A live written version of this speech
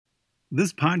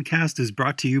This podcast is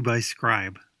brought to you by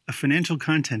Scribe, a financial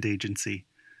content agency.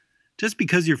 Just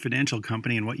because your financial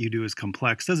company and what you do is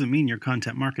complex doesn't mean your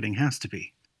content marketing has to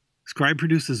be. Scribe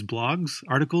produces blogs,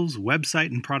 articles, website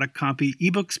and product copy,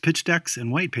 ebooks, pitch decks,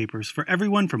 and white papers for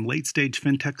everyone from late-stage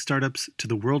fintech startups to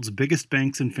the world's biggest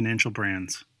banks and financial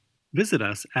brands. Visit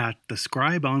us at The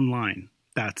Scribe Online.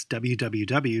 That's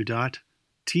www.thescri.be.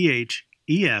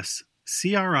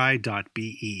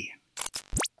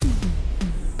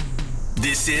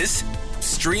 This is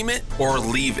Stream It or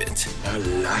Leave It. I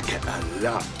like it a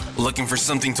lot. Looking for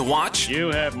something to watch? You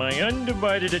have my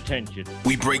undivided attention.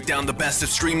 We break down the best of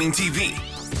streaming TV.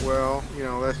 Well,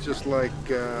 that's just like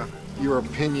your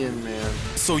opinion, man.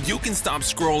 So you can stop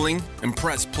scrolling and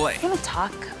press play. We don't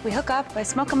talk. We hook up. I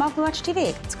smoke them up. We watch TV.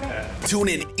 It's great. Tune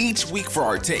in each week for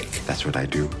our take. That's what I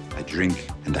do. I drink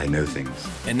and I know things.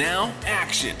 And now,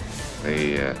 action.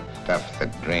 The stuff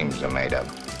that dreams are made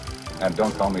of. And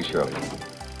don't call me Shirley.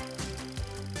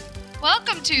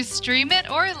 Welcome to Stream It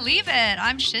or Leave It.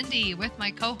 I'm Shindy with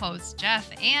my co-hosts Jeff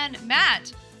and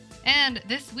Matt. And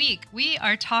this week we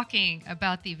are talking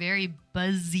about the very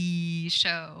buzzy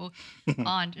show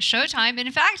on Showtime. And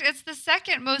in fact, it's the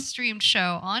second most streamed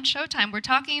show on Showtime. We're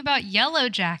talking about Yellow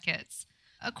Jackets.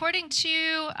 According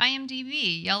to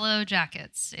IMDb, Yellow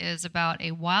Jackets is about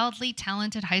a wildly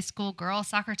talented high school girls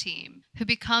soccer team who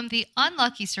become the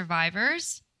unlucky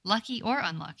survivors, lucky or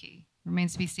unlucky,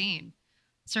 remains to be seen,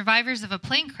 survivors of a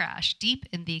plane crash deep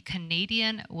in the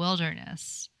Canadian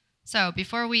wilderness. So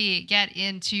before we get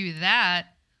into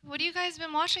that, what have you guys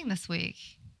been watching this week?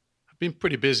 I've been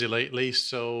pretty busy lately,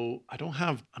 so I don't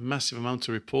have a massive amount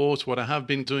to report. What I have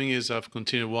been doing is I've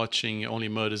continued watching Only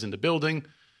Murders in the Building,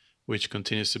 which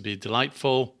continues to be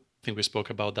delightful. I think we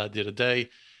spoke about that the other day.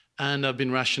 And I've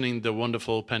been rationing the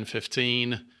wonderful Pen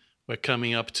 15. We're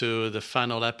coming up to the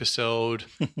final episode.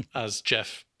 As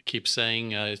Jeff keeps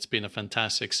saying, it's been a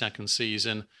fantastic second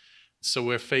season. So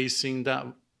we're facing that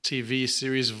TV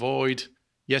series void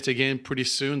yet again pretty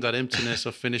soon, that emptiness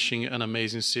of finishing an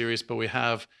amazing series. But we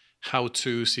have How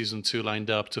To Season 2 lined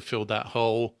up to fill that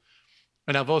hole.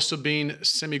 And I've also been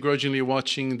semi-grudgingly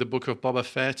watching The Book of Boba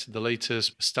Fett, the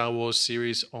latest Star Wars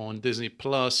series on Disney+.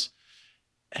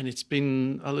 And it's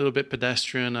been a little bit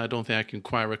pedestrian. I don't think I can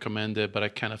quite recommend it, but I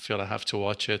kind of feel I have to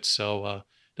watch it. So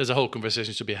there's a whole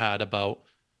conversation to be had about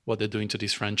what they're doing to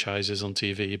these franchises on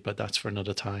TV, but that's for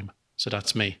another time. So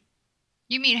that's me.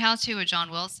 You mean How To with John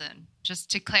Wilson,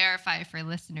 just to clarify for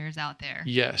listeners out there.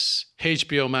 Yes.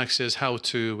 HBO Max's How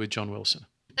To with John Wilson.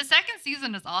 The second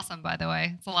season is awesome, by the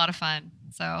way. It's a lot of fun.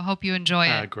 So hope you enjoy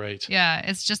it. Great. Yeah,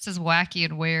 it's just as wacky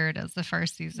and weird as the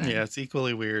first season. Yeah, it's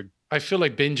equally weird. I feel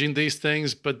like binging these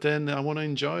things, but then I want to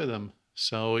enjoy them.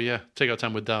 So yeah, take our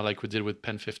time with that like we did with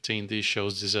Pen 15. These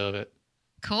shows deserve it.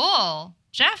 Cool.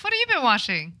 Jeff, what have you been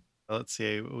watching? Let's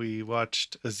see. We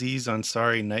watched Aziz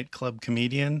Ansari, Nightclub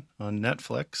Comedian on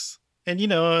Netflix. And,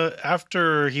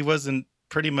 after he wasn't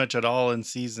pretty much at all in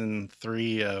season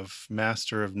 3 of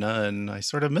Master of None, I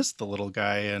sort of missed the little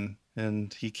guy.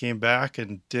 And he came back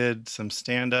and did some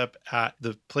stand-up at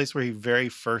the place where he very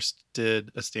first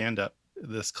did a stand-up,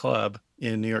 this club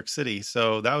in New York City.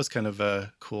 So that was kind of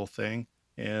a cool thing.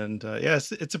 And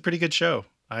it's a pretty good show.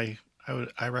 I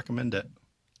recommend it.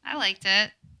 I liked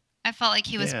it. I felt like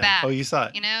he was back. Oh, you saw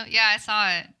it? Yeah, I saw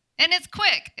it. And it's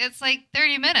quick. It's like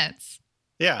 30 minutes.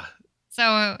 Yeah.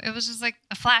 So it was just like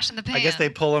a flash in the pan. I guess they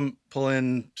pull in,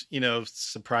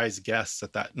 surprise guests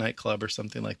at that nightclub or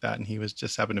something like that. And he was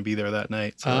just happened to be there that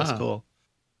night. So that's cool.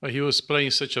 Well, he was playing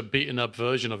such a beaten up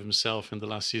version of himself in the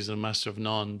last season of Master of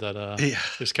None that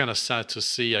it's kind of sad to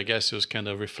see. I guess it was kind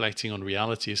of reflecting on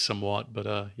reality somewhat. But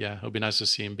it would be nice to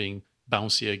see him being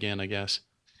bouncy again, I guess.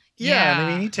 Yeah, and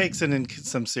I mean, he takes it in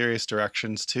some serious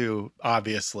directions too,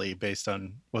 obviously, based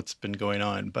on what's been going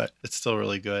on, but it's still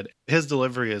really good. His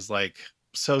delivery is like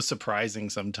so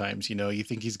surprising sometimes, you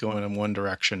think he's going in one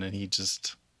direction and he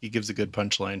gives a good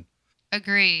punchline.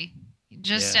 Agree.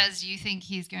 Just as you think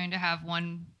he's going to have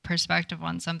one perspective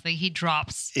on something, he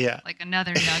drops like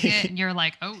another nugget and you're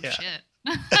like, oh, shit.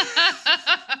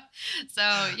 So,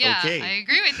 okay. I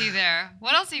agree with you there.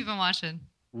 What else have you been watching?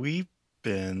 We've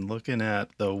been looking at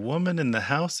The Woman in the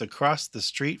House Across the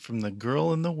Street from the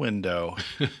Girl in the Window.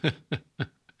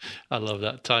 I love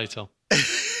that title.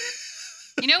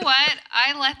 You know what?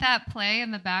 I let that play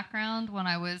in the background when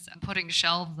I was putting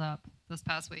shelves up this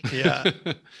past week. Yeah.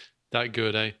 That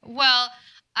good, eh? Well,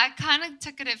 I kind of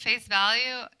took it at face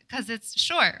value because it's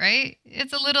short, right?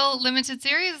 It's a little limited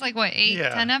series, like what,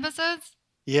 10 episodes?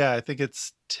 Yeah, I think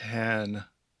it's 10.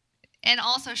 And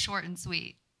also short and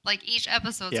sweet. Like each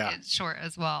episode's short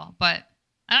as well. But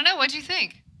I don't know. What'd you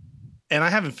think? And I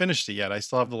haven't finished it yet. I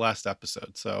still have the last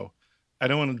episode. So I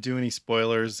don't want to do any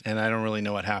spoilers and I don't really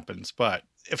know what happens. But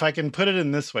if I can put it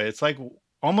in this way, it's like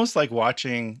almost like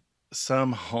watching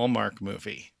some Hallmark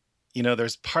movie. You know,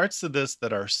 there's parts of this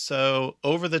that are so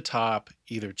over the top,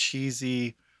 either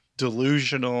cheesy,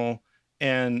 delusional,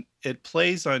 and it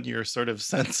plays on your sort of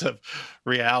sense of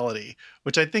reality,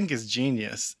 which I think is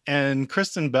genius. And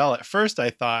Kristen Bell, at first I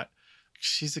thought,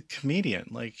 she's a comedian.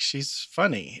 Like, she's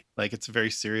funny. Like, it's a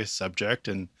very serious subject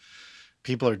and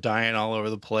people are dying all over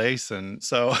the place. And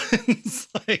so it's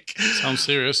like... Sounds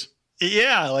serious.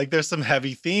 Yeah, like there's some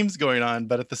heavy themes going on.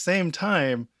 But at the same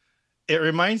time, it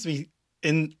reminds me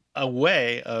in a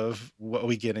way of what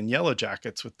we get in Yellow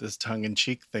Jackets with this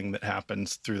tongue-in-cheek thing that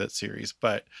happens through that series.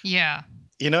 But yeah,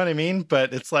 you know what I mean?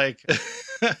 But it's like...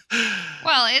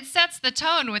 Well, it sets the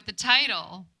tone with the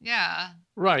title. Yeah.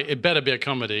 Right. It better be a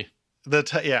comedy.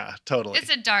 Yeah, totally. It's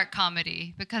a dark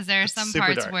comedy because there are some super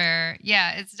parts dark. where,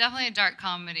 yeah, it's definitely a dark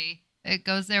comedy. It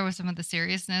goes there with some of the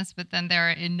seriousness, but then there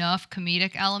are enough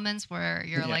comedic elements where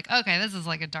you're like, okay, this is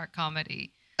like a dark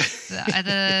comedy.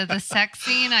 The sex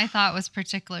scene I thought was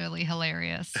particularly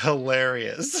hilarious.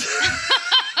 Hilarious.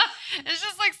 It's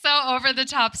just like so over the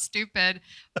top stupid,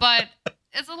 but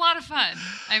it's a lot of fun.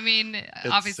 I mean,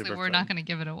 obviously we're not going to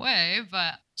give it away,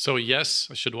 but... So yes,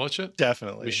 I should watch it.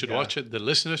 Definitely. We should watch it. The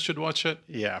listeners should watch it.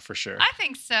 Yeah, for sure. I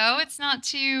think so. It's not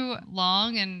too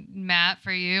long. And Matt,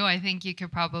 for you, I think you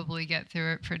could probably get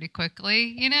through it pretty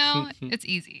quickly. You know, it's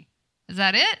easy. Is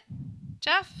that it,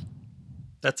 Jeff?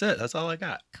 That's it. That's all I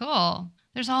got. Cool.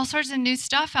 There's all sorts of new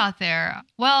stuff out there.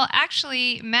 Well,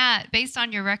 actually, Matt, based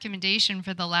on your recommendation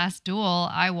for The Last Duel,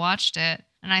 I watched it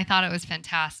and I thought it was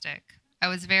fantastic. I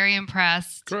was very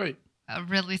impressed. Great.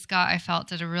 Ridley Scott, I felt,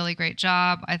 did a really great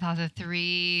job. I thought the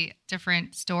 3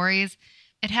 different stories,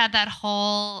 it had that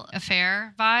whole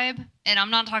affair vibe. And I'm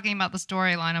not talking about the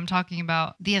storyline. I'm talking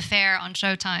about the affair on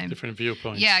Showtime. Different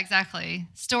viewpoints. Yeah, exactly.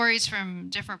 Stories from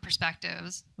different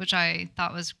perspectives, which I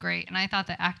thought was great. And I thought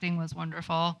the acting was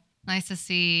wonderful. Nice to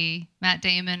see Matt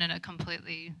Damon in a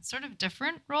completely sort of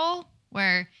different role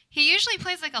where he usually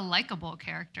plays like a likable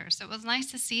character. So it was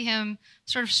nice to see him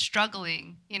sort of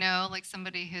struggling, you know, like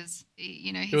somebody who's,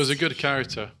 you know. It was a good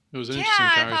character. It was an interesting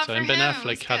character. And Ben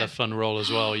Affleck had a fun role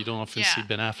as well. You don't often see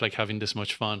Ben Affleck having this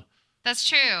much fun. That's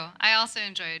true. I also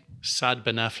enjoyed. Sad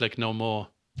Ben Affleck no more.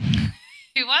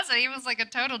 He wasn't. He was like a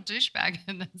total douchebag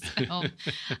in this film.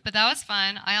 But that was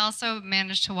fun. I also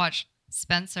managed to watch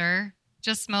Spencer,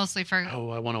 just mostly for...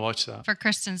 Oh, I want to watch that. For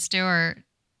Kristen Stewart.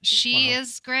 She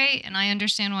is great, and I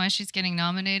understand why she's getting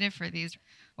nominated for these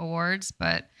awards,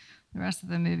 but the rest of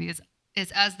the movie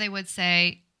is as they would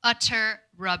say, utter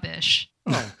rubbish.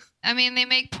 Oh. I mean, they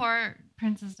make poor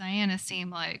Princess Diana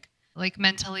seem like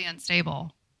mentally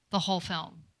unstable the whole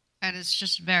film, and it's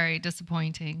just very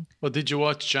disappointing. Well, did you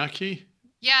watch Jackie?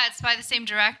 Yeah, it's by the same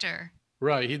director.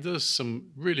 Right, he does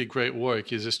some really great work.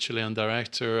 He's this Chilean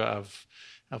director.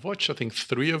 I've watched, I think,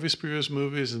 3 of his previous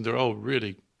movies, and they're all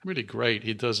really great.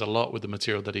 He does a lot with the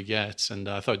material that he gets. And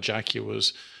I thought Jackie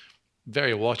was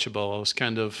very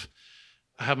watchable.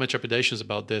 I have my trepidations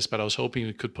about this, but I was hoping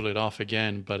we could pull it off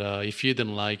again. But if you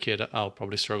didn't like it, I'll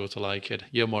probably struggle to like it.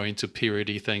 You're more into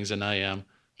period-y things than I am.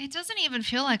 It doesn't even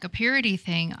feel like a period-y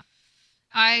thing.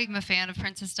 I'm a fan of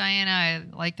Princess Diana. I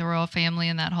like the royal family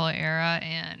in that whole era,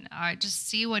 and I just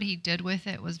see what he did with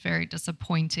it was very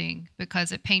disappointing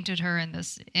because it painted her in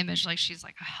this image like she's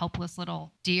like a helpless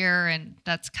little deer, and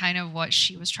that's kind of what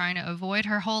she was trying to avoid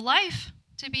her whole life,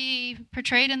 to be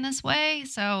portrayed in this way.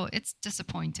 So it's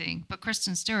disappointing, but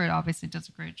Kristen Stewart obviously does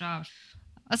a great job.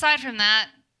 Aside from that,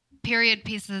 period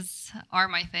pieces are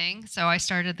my thing, so I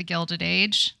started The Gilded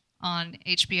Age on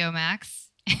HBO Max.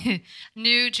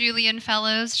 New Julian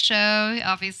Fellows show.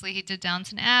 Obviously, he did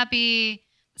Downton Abbey.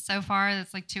 So far,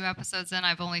 it's like 2 episodes in.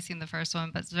 I've only seen the first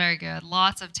one, but it's very good.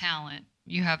 Lots of talent.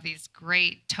 You have these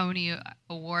great Tony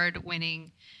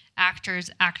Award-winning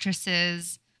actors,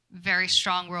 actresses, very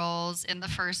strong roles. In the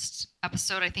first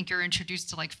episode, I think you're introduced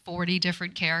to like 40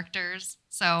 different characters.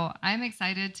 So I'm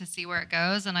excited to see where it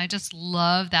goes, and I just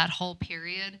love that whole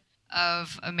period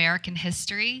of American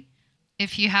history.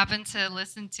 If you happen to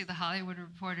listen to the Hollywood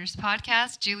Reporters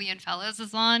podcast, Julian Fellows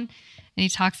is on, and he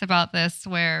talks about this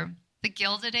where the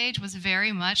Gilded Age was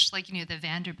very much like, you know, the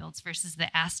Vanderbilts versus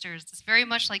the Astors. It's very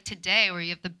much like today where you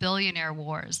have the billionaire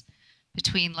wars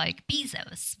between like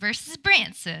Bezos versus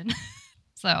Branson.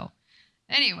 So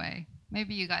anyway,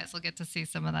 maybe you guys will get to see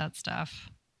some of that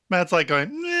stuff. Matt's like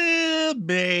going,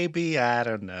 maybe, I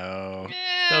don't know.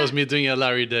 That was me doing a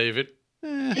Larry David.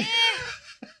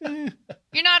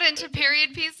 You're not into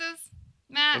period pieces,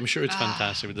 Matt? I'm sure it's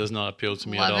fantastic. It does not appeal to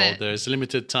me Love at all. it. There's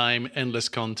limited time, endless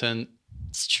content.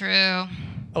 It's true.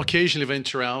 Occasionally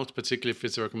venture out, particularly if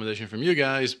it's a recommendation from you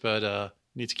guys, but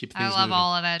need to keep things I love moving.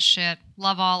 all of that shit.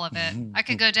 Love all of it. I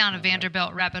could go down a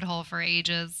Vanderbilt rabbit hole for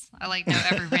ages. I like know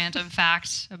every random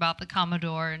fact about the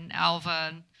Commodore and Alva.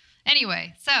 And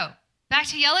anyway, so back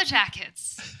to Yellow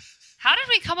Jackets. How did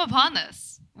we come upon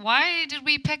this? Why did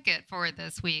we pick it for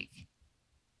this week?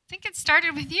 I think it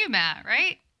started with you, Matt,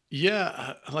 right?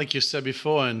 Yeah, like you said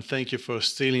before, and thank you for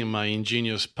stealing my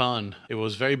ingenious pun. It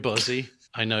was very buzzy.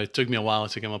 I know it took me a while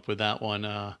to come up with that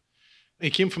one.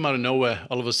 It came from out of nowhere.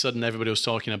 All of a sudden, everybody was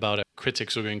talking about it.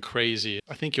 Critics were going crazy.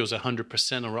 I think it was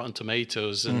 100% on Rotten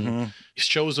Tomatoes. And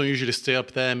shows don't usually stay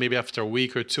up there, maybe after a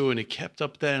week or two. And it kept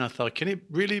up there. And I thought, can it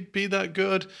really be that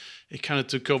good? It kind of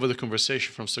took over the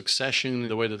conversation from Succession,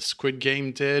 the way that Squid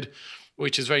Game did,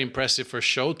 which is very impressive for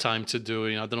Showtime to do.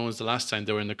 I don't know when was the last time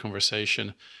they were in the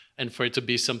conversation. And for it to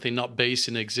be something not based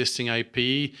in existing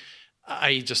IP,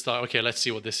 I just thought, okay, let's see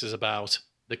what this is about.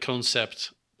 The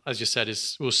concept, as you said,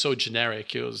 it was so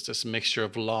generic. It was this mixture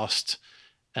of Lost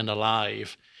and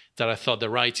Alive that I thought the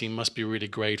writing must be really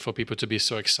great for people to be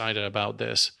so excited about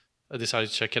this. I decided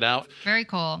to check it out. Very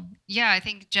cool. Yeah, I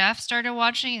think Jeff started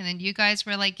watching, and then you guys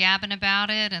were like gabbing about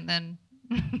it, and then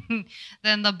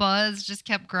then the buzz just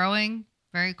kept growing.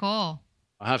 Very cool.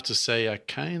 I have to say, I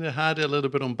kind of had a little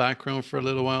bit on background for a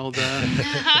little while there.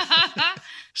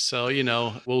 So,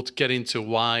 we'll get into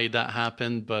why that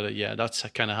happened. But yeah, that's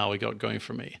kind of how it got going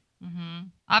for me. Mm-hmm.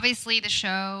 Obviously, the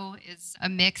show is a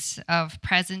mix of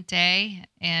present day,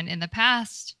 and in the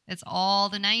past, it's all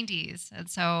the 90s. And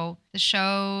so the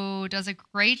show does a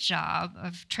great job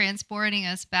of transporting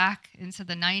us back into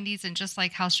the 90s. And just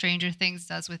like how Stranger Things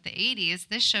does with the 80s,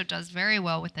 this show does very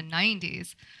well with the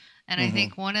 90s. And I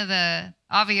think one of the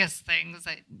obvious things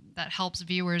that helps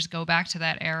viewers go back to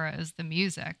that era is the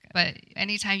music. But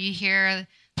anytime you hear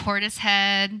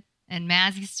Portishead and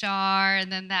Mazzy Star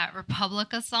and then that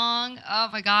Republica song, oh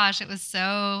my gosh, it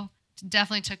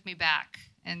definitely took me back.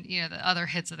 And, the other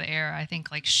hits of the era, I think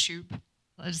like Shoop,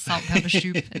 Salt and Pepper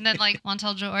Shoop. And then like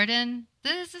Montel Jordan,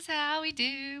 this is how we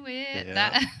do it. Yeah.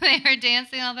 That they were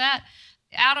dancing on that.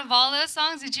 Out of all those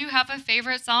songs, did you have a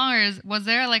favorite song, or was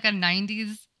there like a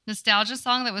 90s nostalgia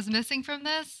song that was missing from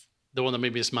this? The one that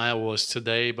made me smile was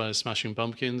Today by Smashing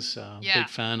Pumpkins. Big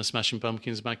fan of Smashing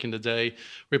Pumpkins back in the day.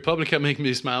 Republica made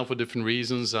me smile for different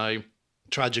reasons. I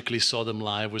tragically saw them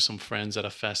live with some friends at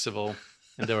a festival,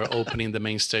 and they were opening the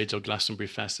main stage of Glastonbury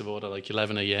Festival at like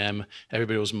 11 a.m.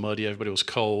 Everybody was muddy, everybody was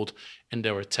cold, and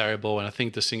they were terrible. And I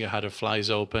think the singer had her flies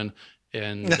open.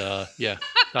 And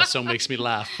that song makes me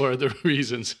laugh for other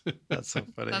reasons. That's so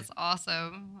funny. That's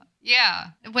awesome.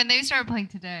 Yeah, when they started playing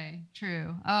Today,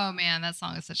 true. Oh man, that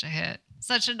song is such a hit.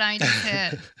 Such a 90s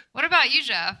hit. What about you,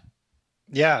 Jeff?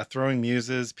 Yeah, Throwing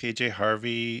Muses, PJ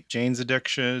Harvey, Jane's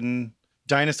Addiction,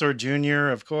 Dinosaur Jr.,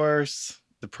 of course.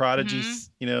 The Prodigy's,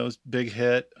 big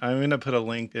hit. I'm going to put a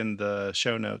link in the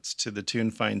show notes to the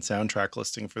TuneFind soundtrack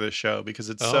listing for this show because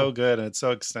it's so good and it's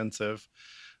so extensive.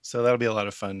 So that'll be a lot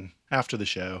of fun after the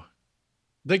show.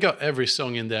 They got every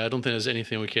song in there. I don't think there's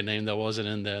anything we can name that wasn't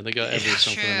in there. They got every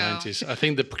song from the 90s. I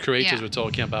think the creators were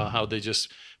talking about how they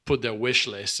just put their wish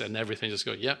list and everything just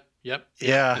go, yep.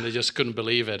 Yeah. And they just couldn't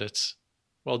believe it. It's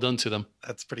well done to them.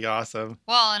 That's pretty awesome.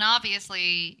 Well, and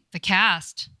obviously the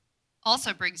cast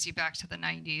also brings you back to the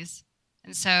 90s.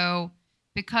 And so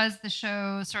because the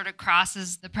show sort of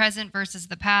crosses the present versus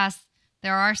the past,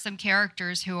 there are some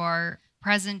characters who are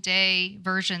present day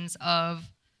versions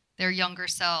of their younger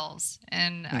selves.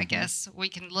 And I guess we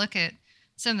can look at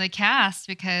some of the cast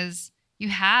because you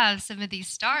have some of these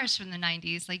stars from the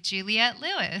 90s, like Juliette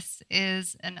Lewis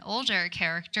is an older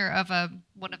character of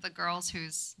one of the girls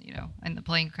who's, in the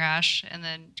plane crash. And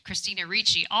then Christina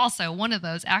Ricci, also one of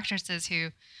those actresses who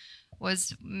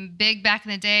was big back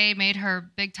in the day, made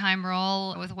her big time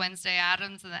role with Wednesday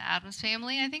Addams and the Addams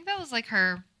Family. I think that was like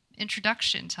her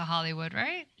introduction to Hollywood,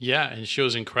 right? Yeah, and she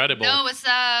was incredible. No, it was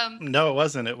No, it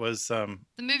wasn't. It was the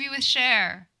movie with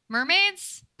Cher.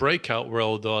 Mermaids? Breakout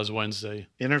role though as Wednesday.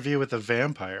 Interview with a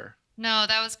Vampire. No,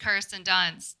 that was Kirsten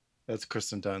Dunst. That's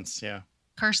Kirsten Dunst, yeah.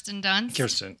 Kirsten Dunst?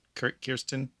 Kirsten.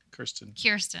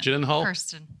 Gyllenhaal?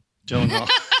 Kirsten. Gyllenhaal.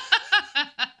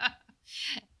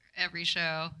 Every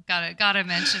show. Gotta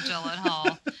mention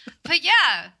Gyllenhaal. But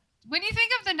yeah, when you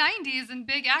think of the 90s and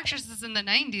big actresses in the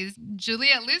 90s,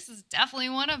 Juliette Lewis is definitely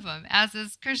one of them, as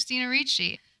is Christina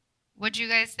Ricci. What'd you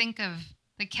guys think of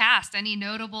the cast? Any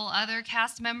notable other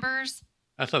cast members?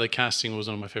 I thought the casting was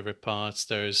one of my favorite parts.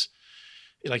 There's,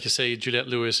 like you say, Juliette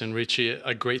Lewis and Ricci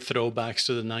are great throwbacks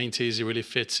to the 90s. It really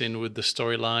fits in with the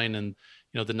storyline. And,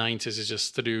 the 90s is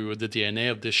just through the DNA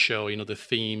of this show. The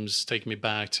themes take me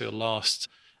back to Lost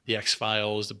The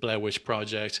X-Files, The Blair Witch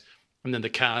Project. And then the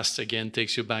cast, again,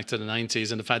 takes you back to the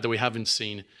 90s. And the fact that we haven't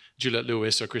seen Juliette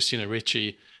Lewis or Christina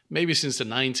Ricci, maybe since the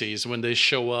 90s, when they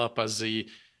show up as the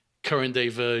current day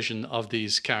version of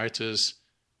these characters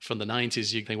from the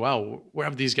 90s, you think, wow, where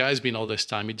have these guys been all this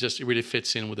time? It really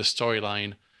fits in with the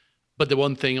storyline. But the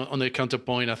one thing on the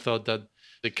counterpoint, I thought that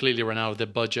they clearly ran out of the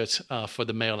budget for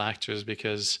the male actors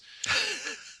because,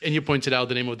 and you pointed out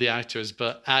the name of the actors,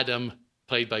 but Adam,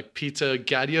 played by Peter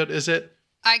Gadiot, is it?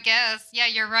 I guess. Yeah,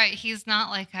 you're right. He's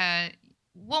not like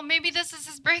well, maybe this is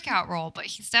his breakout role, but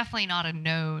he's definitely not a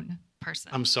known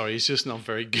person. I'm sorry. He's just not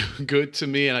very good to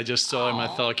me. And I just saw him. I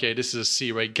thought, okay, this is a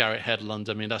C-rate Garrett Hedlund.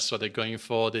 I mean, that's what they're going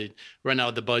for. They ran out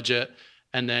of the budget.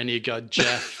 And then you got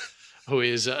Jeff, who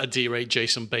is a D-rate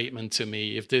Jason Bateman to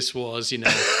me. If this was, a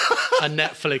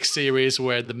Netflix series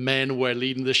where the men were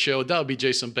leading the show, that would be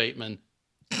Jason Bateman.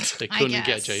 They couldn't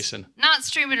get Jason. Not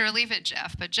Stream It or Leave It,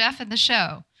 Jeff, but Jeff in the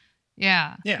show.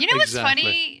 Yeah. Yeah. You know what's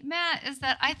funny, Matt, is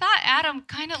that I thought Adam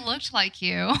kind of looked like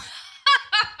you.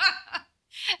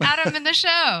 Adam in the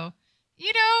show.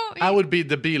 I would be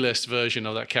the B-list version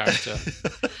of that character.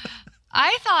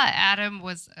 I thought Adam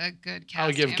was a good casting.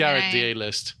 I'll give Garrett the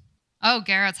A-list. Oh,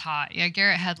 Garrett's hot. Yeah,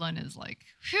 Garrett Hedlund is like,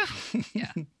 phew.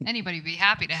 Yeah. Anybody would be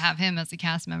happy to have him as a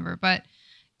cast member. But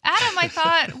Adam, I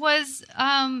thought was,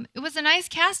 it was a nice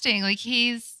casting. Like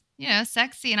he's,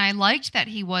 sexy. And I liked that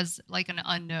he was like an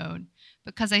unknown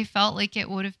because I felt like it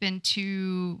would have been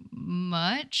too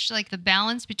much. Like the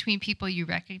balance between people you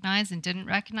recognize and didn't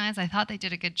recognize. I thought they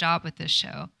did a good job with this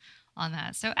show on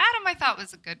that. So Adam, I thought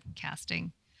was a good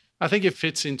casting. I think it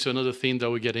fits into another theme that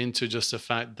we get into, just the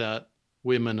fact that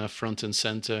women are front and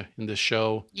center in the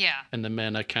show. Yeah. And the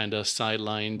men are kind of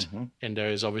sidelined. Mm-hmm. And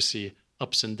there is obviously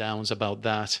ups and downs about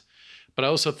that. But I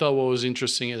also thought what was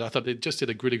interesting is I thought they just did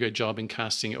a really great job in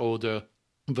casting older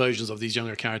versions of these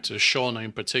younger characters. Shauna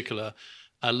in particular,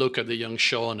 I look at the young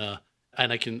Shauna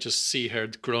and I can just see her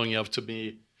growing up to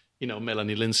be,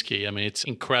 Melanie Lynskey. I mean, it's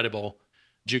incredible.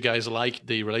 Do you guys like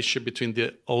the relationship between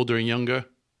the older and younger?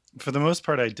 For the most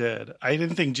part, I did. I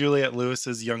didn't think Juliette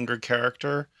Lewis's younger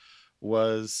character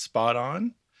was spot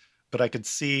on, but I could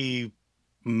see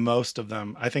most of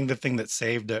them. I think the thing that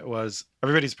saved it was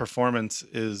everybody's performance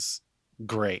is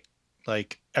great.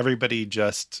 Like everybody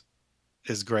just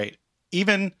is great.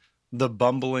 Even the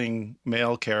bumbling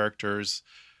male characters,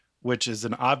 which is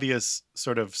an obvious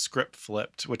sort of script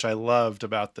flipped, which I loved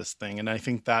about this thing. And I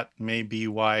think that may be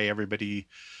why everybody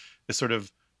is sort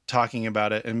of talking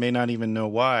about it and may not even know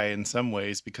why in some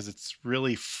ways, because it's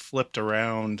really flipped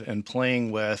around and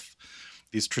playing with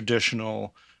these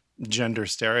traditional gender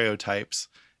stereotypes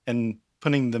and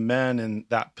putting the men in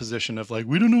that position of like,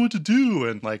 we don't know what to do,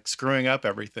 and like screwing up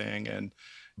everything and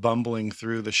bumbling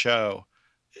through the show,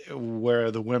 where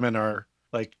the women are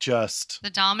like just the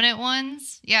dominant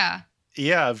ones. Yeah.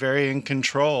 Yeah. Very in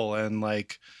control and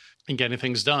like, and getting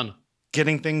things done,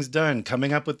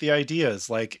 coming up with the ideas.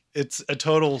 Like it's a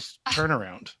total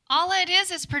turnaround. All it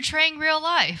is portraying real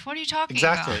life. What are you talking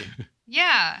about? Exactly.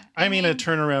 Yeah. I mean, a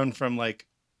turnaround from like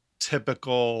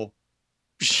typical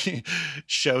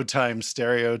Showtime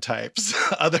stereotypes.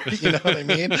 You know what I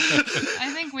mean?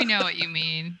 I think we know what you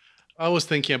mean. I was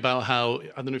thinking about how,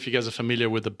 I don't know if you guys are familiar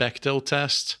with the Bechdel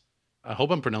test. I hope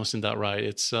I'm pronouncing that right.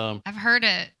 It's I've heard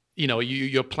it.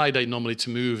 You apply that normally to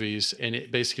movies, and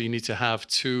it basically you need to have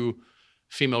two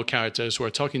female characters who are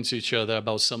talking to each other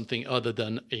about something other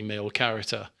than a male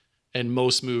character. And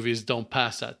most movies don't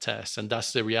pass that test. And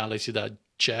that's the reality that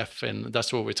Jeff, and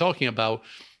that's what we're talking about.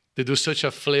 They do such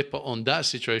a flip on that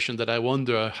situation that I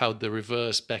wonder how the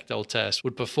reverse Bechdel test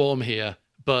would perform here.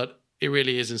 But it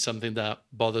really isn't something that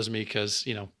bothers me because,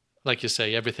 like you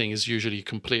say, everything is usually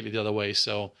completely the other way.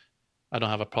 So I don't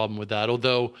have a problem with that.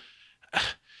 Although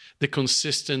the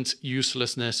consistent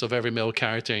uselessness of every male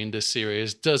character in this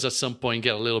series does at some point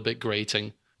get a little bit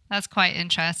grating. That's quite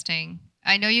interesting.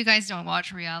 I know you guys don't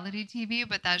watch reality TV,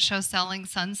 but that show Selling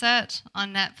Sunset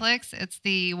on Netflix, it's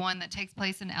the one that takes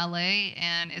place in LA,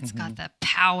 and it's got the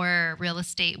power real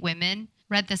estate women.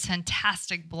 Read this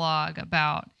fantastic blog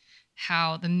about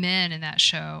how the men in that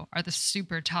show are the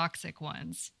super toxic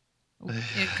ones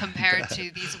compared to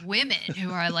these women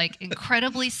who are like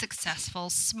incredibly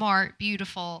successful, smart,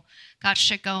 beautiful, got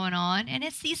shit going on. And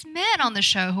it's these men on the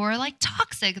show who are like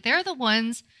toxic. They're the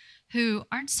ones who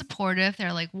aren't supportive.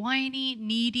 They're like whiny,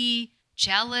 needy,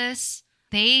 jealous.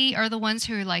 They are the ones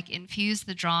who like infuse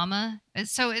the drama.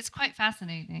 So it's quite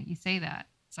fascinating that you say that.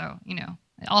 So,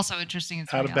 also interesting.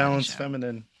 It's out of balance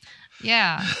feminine.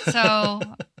 Yeah. So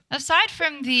aside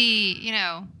from the,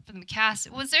 from the cast,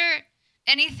 was there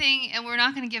anything, and we're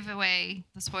not going to give away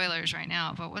the spoilers right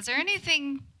now, but was there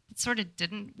anything that sort of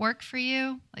didn't work for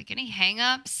you? Like any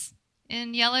hang-ups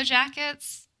in Yellow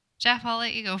Jackets? Jeff, I'll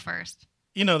let you go first.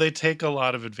 You know, they take a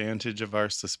lot of advantage of our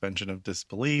suspension of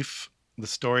disbelief. The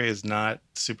story is not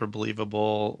super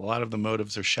believable. A lot of the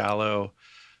motives are shallow.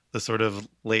 The sort of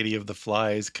Lady of the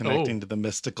Flies connecting to the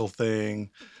mystical thing.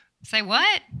 Say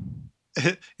what?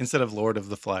 Instead of Lord of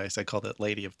the Flies, I called it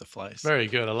Lady of the Flies. Very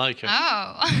good. I like it.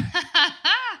 Oh.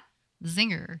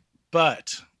 Zinger.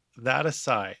 But that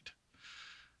aside,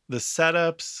 the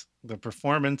setups, the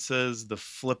performances, the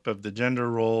flip of the gender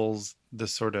roles, the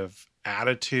sort of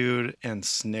attitude and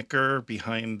snicker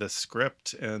behind the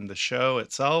script and the show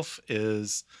itself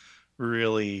is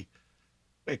really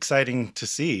exciting to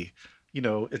see. You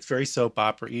know, it's very soap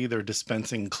opera-y. They're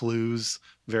dispensing clues,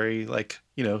 very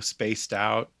spaced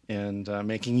out and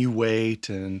making you wait.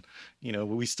 And,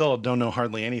 we still don't know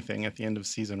hardly anything at the end of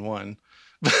season 1.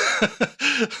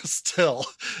 Still.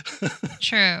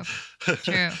 True.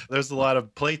 There's a lot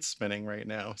of plates spinning right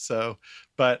now.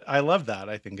 But I love that.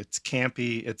 I think it's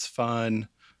campy. It's fun.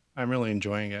 I'm really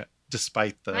enjoying it,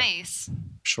 despite the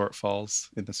shortfalls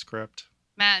in the script.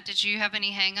 Matt, did you have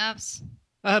any hang-ups?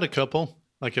 I had a couple.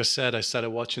 Like I said, I started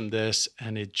watching this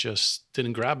and it just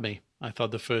didn't grab me. I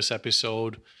thought the first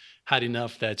episode had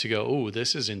enough there to go, oh,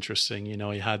 this is interesting.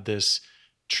 You had this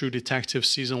True Detective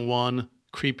season 1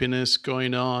 creepiness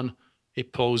going on.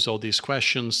 It posed all these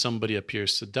questions. Somebody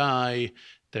appears to die.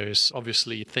 There's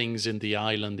obviously things in the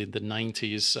island in the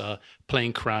 90s,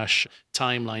 plane crash,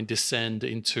 timeline descend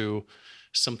into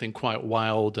something quite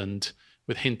wild and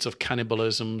with hints of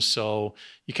cannibalism. So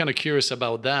you're kind of curious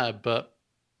about that. But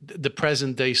the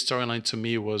present day storyline to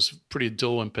me was pretty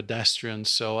dull and pedestrian.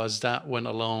 So as that went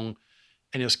along,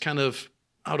 and it was kind of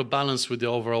out of balance with the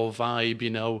overall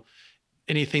vibe,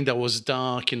 anything that was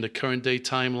dark in the current day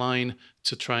timeline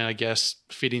to try, I guess,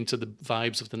 fit into the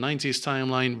vibes of the 90s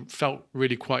timeline felt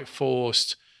really quite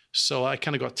forced. So I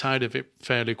kind of got tired of it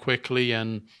fairly quickly.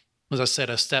 And as I said,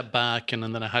 I stepped back and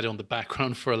then I had it on the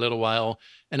background for a little while.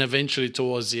 And eventually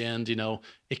towards the end,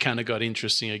 it kind of got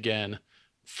interesting again.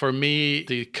 For me,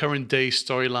 the current day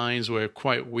storylines were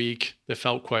quite weak. They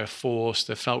felt quite forced.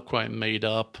 They felt quite made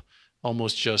up.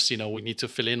 Almost just, we need to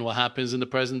fill in what happens in the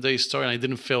present day story. And I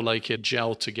didn't feel like it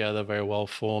gelled together very well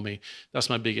for me. That's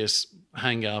my biggest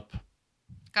hang up.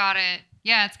 Got it.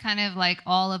 Yeah, it's kind of like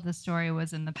all of the story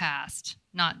was in the past,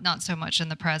 not so much in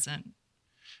the present.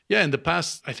 Yeah, in the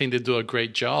past, I think they do a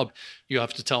great job. You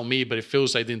have to tell me, but it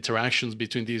feels like the interactions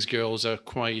between these girls are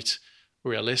quite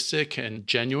realistic and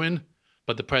genuine.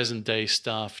 But the present day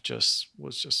stuff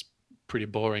was just pretty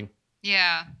boring.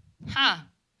 Yeah. Huh.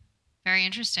 Very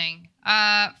interesting.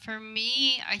 For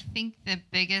me, I think the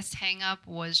biggest hang up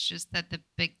was just that the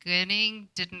beginning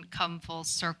didn't come full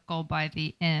circle by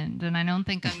the end. And I don't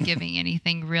think I'm giving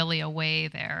anything really away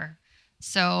there.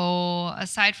 So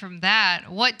aside from that,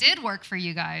 what did work for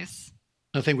you guys?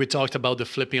 I think we talked about the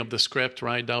flipping of the script,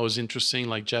 right? That was interesting.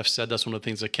 Like Jeff said, that's one of the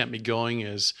things that kept me going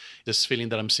is this feeling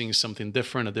that I'm seeing something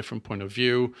different, a different point of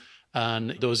view.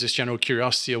 And there was this general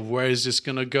curiosity of where is this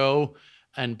going to go?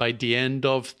 And by the end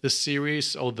of the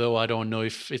series, although I don't know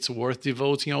if it's worth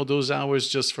devoting all those hours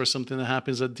just for something that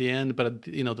happens at the end, but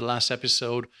the last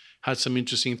episode had some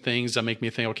interesting things that make me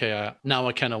think, okay, now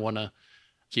I kind of want to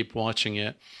keep watching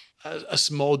it. A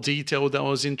small detail that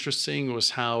was interesting was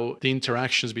how the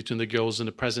interactions between the girls in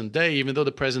the present day, even though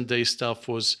the present day stuff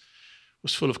was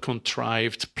full of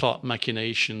contrived plot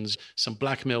machinations, some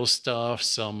blackmail stuff,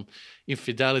 some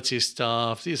infidelity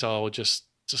stuff. These are all just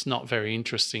not very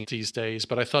interesting these days.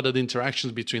 But I thought that the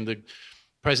interactions between the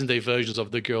present day versions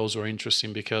of the girls were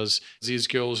interesting because these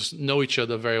girls know each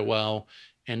other very well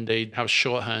and they have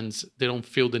shorthands. They don't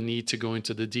feel the need to go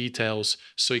into the details.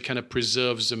 So it kind of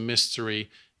preserves the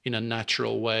mystery in a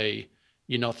natural way.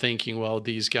 You're not thinking, well,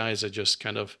 these guys are just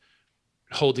kind of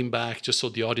holding back just so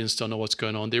the audience don't know what's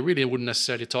going on. They really wouldn't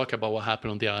necessarily talk about what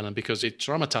happened on the island because it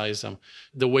traumatized them.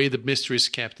 The way the mystery is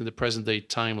kept in the present day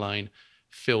timeline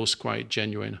feels quite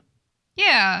genuine.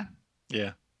 Yeah.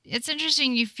 Yeah. It's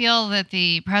interesting you feel that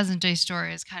the present day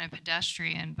story is kind of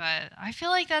pedestrian, but I feel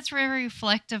like that's very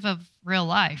reflective of real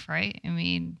life, right? I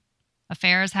mean,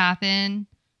 affairs happen.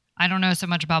 I don't know so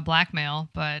much about blackmail,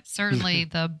 but certainly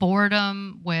the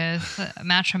boredom with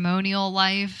matrimonial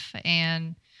life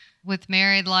and with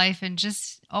married life and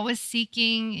just always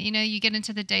seeking, you get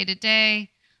into the day to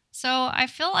day. So I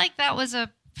feel like that was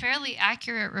a fairly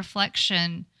accurate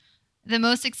reflection. The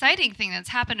most exciting thing that's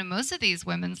happened in most of these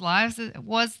women's lives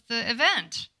was the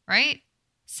event, right?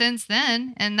 Since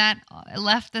then, and that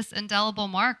left this indelible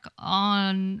mark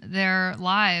on their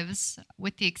lives,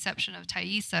 with the exception of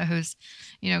Taissa, who's,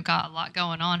 got a lot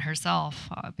going on herself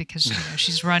because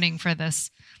she's running for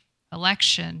this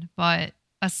election, but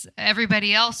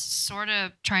everybody else sort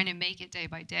of trying to make it day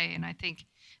by day. And I think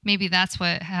maybe that's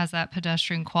what has that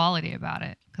pedestrian quality about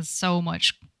it, because so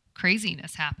much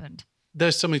craziness happened.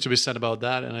 There's something to be said about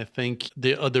that. And I think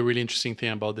the other really interesting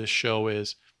thing about this show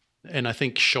is, and I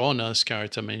think Shauna's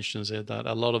character mentions it, that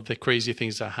a lot of the crazy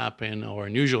things that happen or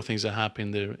unusual things that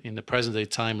happen in the present day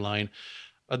timeline,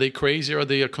 are they crazy or are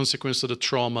they a consequence of the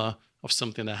trauma of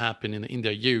something that happened in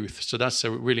their youth? So that's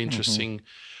a really interesting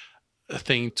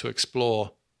thing to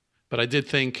explore. But I did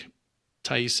think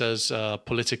Taisa's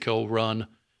political run,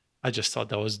 I just thought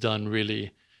that was done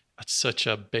really at such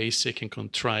a basic and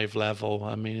contrived level.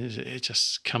 I mean, it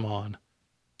just, come on.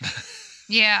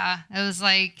 Yeah, it was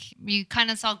like you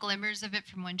kind of saw glimmers of it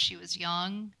from when she was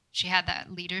young. She had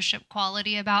that leadership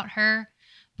quality about her.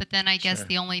 But then I guess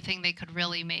the only thing they could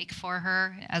really make for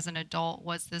her as an adult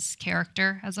was this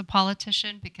character as a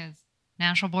politician, because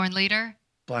natural born leader.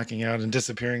 Blacking out and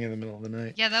disappearing in the middle of the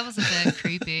night. Yeah, that was a bit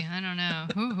creepy. I don't know.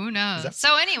 Who knows?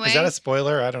 So anyway. Is that a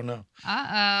spoiler? I don't know.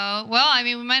 Uh-oh. Well, I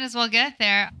mean, we might as well get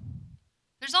there.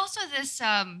 There's also this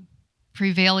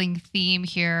prevailing theme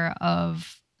here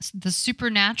of the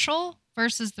supernatural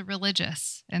versus the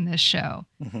religious in this show.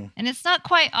 Mm-hmm. And it's not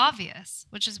quite obvious,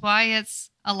 which is why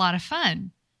it's a lot of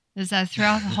fun. Is that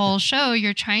throughout the whole show,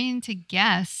 you're trying to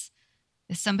guess,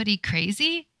 is somebody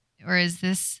crazy? Or is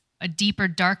this a deeper,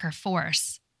 darker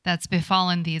force that's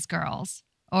befallen these girls?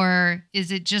 Or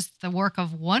is it just the work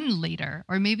of one leader?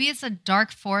 Or maybe it's a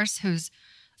dark force who's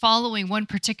following one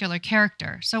particular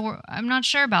character. So I'm not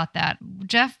sure about that.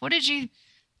 Jeff, what did you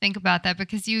think about that?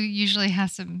 Because you usually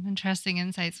have some interesting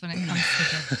insights when it comes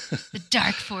to the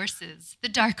dark forces, the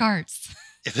dark arts.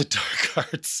 The dark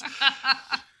arts.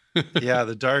 Yeah,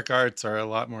 the dark arts are a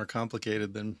lot more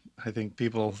complicated than I think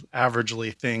people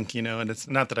averagely think, and it's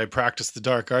not that I practice the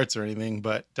dark arts or anything,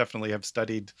 but definitely have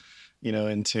studied,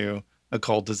 into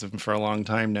occultism for a long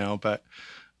time now. But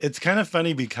it's kind of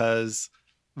funny because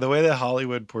the way that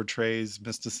Hollywood portrays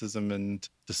mysticism and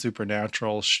the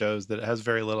supernatural shows that it has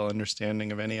very little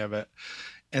understanding of any of it.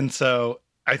 And so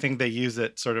I think they use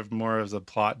it sort of more as a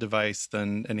plot device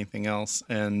than anything else.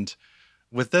 And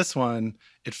with this one,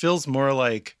 it feels more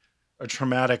like a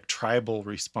traumatic tribal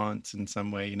response in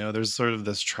some way. There's sort of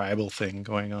this tribal thing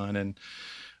going on. And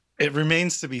it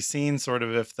remains to be seen sort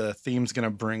of if the theme's going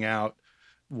to bring out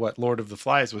what Lord of the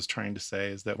Flies was trying to say,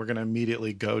 is that we're going to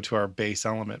immediately go to our base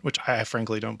element, which I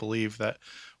frankly don't believe. That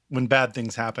when bad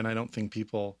things happen, I don't think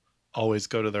people always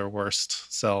go to their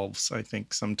worst selves. I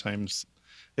think sometimes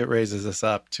it raises us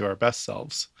up to our best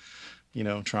selves,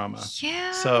 trauma.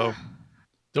 Yeah. So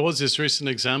there was this recent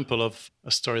example of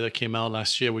a story that came out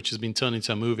last year, which has been turned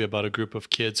into a movie about a group of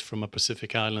kids from a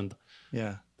Pacific island.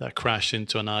 Yeah. That crashed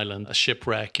into an island, a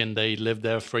shipwreck, and they lived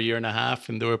there for a year and a half,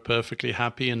 and they were perfectly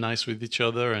happy and nice with each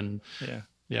other. And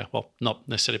well, not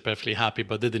necessarily perfectly happy,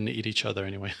 but they didn't eat each other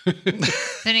anyway. They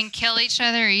didn't kill each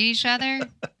other or eat each other,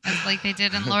 as like they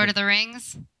did in Lord of the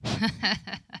Rings.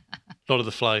 Lord of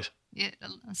the Flies. Yeah,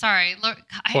 sorry, I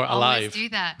or always Alive. do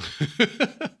that.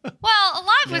 Well,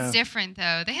 Alive was different,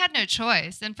 though. They had no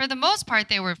choice. And for the most part,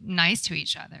 they were nice to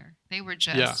each other. They were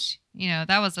just,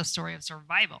 that was a story of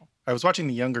survival. I was watching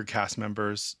the younger cast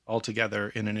members all together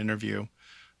in an interview,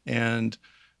 and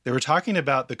they were talking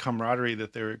about the camaraderie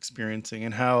that they were experiencing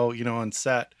and how, on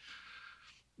set,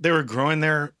 they were growing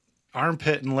their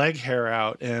armpit and leg hair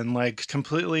out and like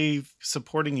completely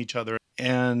supporting each other.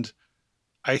 And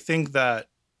I think that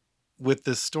with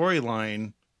this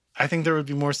storyline, I think there would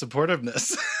be more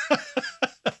supportiveness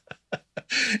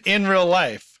in real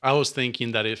life. I was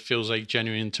thinking that it feels like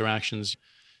genuine interactions.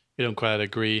 We don't quite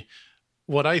agree.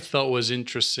 What I thought was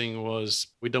interesting was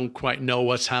we don't quite know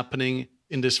what's happening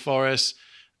in this forest,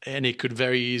 and it could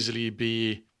very easily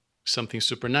be something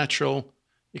supernatural.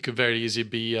 It could very easily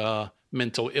be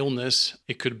mental illness.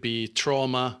 It could be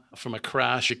trauma from a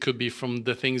crash. It could be from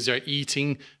the things they're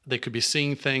eating. They could be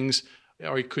seeing things.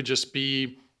 Or it could just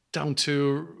be down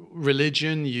to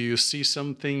religion. You see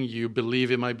something, you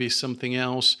believe it might be something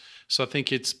else. So I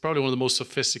think it's probably one of the most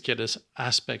sophisticated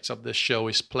aspects of the show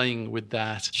is playing with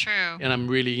that. True. And I'm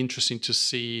really interested to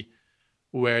see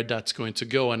where that's going to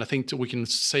go. And I think we can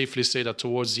safely say that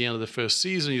towards the end of the first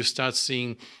season, you start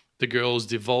seeing the girls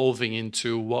devolving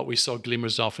into what we saw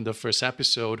glimmers of in the first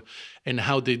episode, and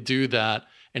how they do that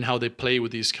and how they play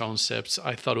with these concepts.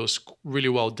 I thought it was really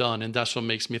well done. And that's what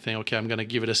makes me think, okay, I'm going to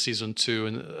give it a season 2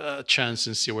 and a chance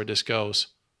and see where this goes.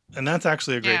 And that's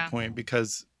actually a great point,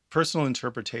 because personal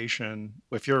interpretation,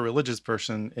 if you're a religious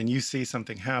person and you see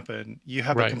something happen, you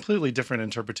have a completely different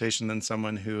interpretation than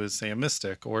someone who is, say, a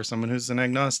mystic or someone who's an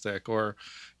agnostic, and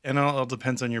it all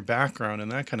depends on your background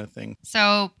and that kind of thing.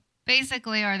 So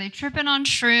basically, are they tripping on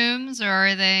shrooms or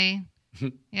are they?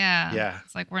 Yeah. Yeah.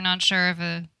 It's like we're not sure if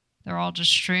they're all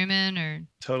just shrooming or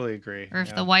Totally agree. or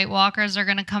if the White Walkers are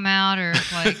going to come out or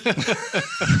if like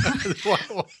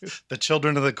the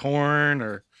Children of the Corn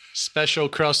or Special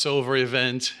crossover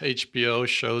event, HBO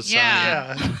shows.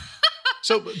 Yeah.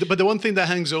 So, but the one thing that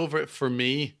hangs over it for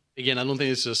me, again, I don't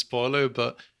think it's a spoiler,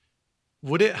 but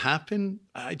would it happen?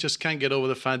 I just can't get over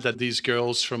the fact that these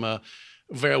girls from a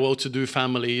very well-to-do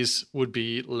families would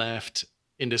be left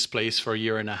in this place for a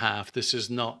year and a half. This is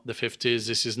not the 50s.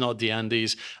 This is not the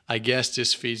Andes. I guess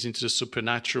this feeds into the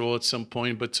supernatural at some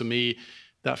point, but to me,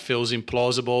 that feels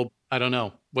implausible. I don't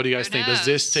know. What do you guys think? Does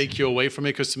this take you away from it?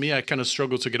 Because to me, I kind of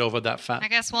struggle to get over that fact. I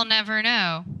guess we'll never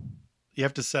know. you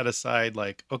have to set aside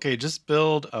like, okay, just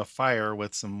build a fire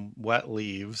with some wet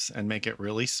leaves and make it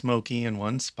really smoky in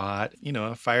one spot. You know,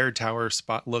 a fire tower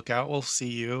spot lookout will see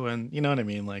you, and you know what I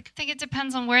mean? Like, I think it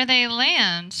depends on where they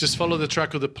land. Just follow the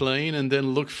track of the plane and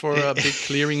then look for a big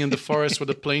clearing in the forest where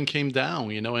the plane came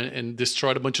down, you know, and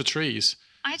destroyed a bunch of trees.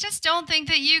 I just don't think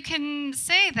that you can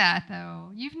say that, though.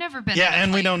 You've never been Yeah, in a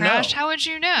and we plane don't crash. know. How would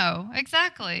you know?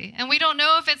 Exactly. And we don't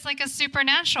know if it's like a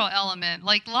supernatural element,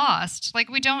 like Lost. Like,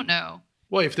 we don't know.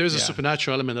 Well, if there's a Yeah.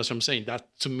 supernatural element, that's what I'm saying. That,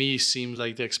 to me, seems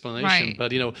like the explanation. Right.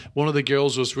 But, you know, one of the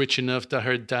girls was rich enough that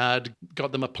her dad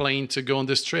got them a plane to go on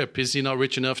this trip. Is he not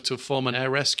rich enough to form an air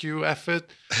rescue effort?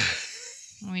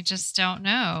 We just don't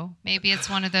know. Maybe it's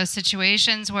one of those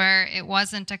situations where it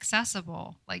wasn't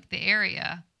accessible, like the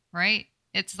area, right?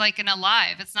 It's like an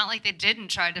Alive. It's not like they didn't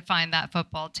try to find that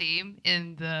football team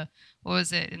in the, what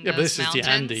was it, in Yeah, but those this is the mountains?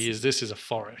 Andes. This is a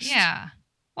forest. Yeah.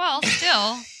 Well,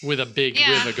 still, With a big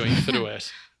Yeah. river going through it.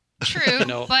 true, You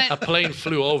know, a but plane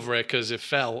flew over it because it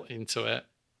fell into it.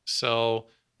 So,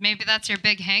 maybe that's your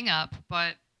big hang up,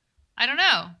 but I don't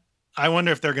know. I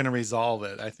wonder if they're going to resolve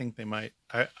it. I think they might.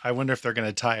 I wonder if they're going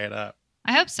to tie it up.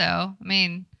 I hope so. I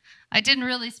mean, I didn't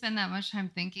really spend that much time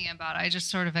thinking about it. I just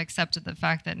sort of accepted the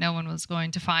fact that no one was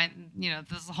going to find, you know,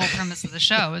 this is the whole premise of the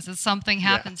show, is that something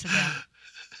happened to them.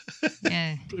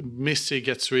 Yeah. Misty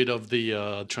gets rid of the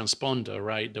transponder,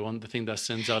 right? The thing that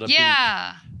sends out a beep.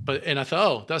 Yeah. And I thought,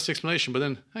 oh, that's the explanation. But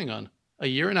then, hang on, a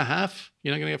year and a half,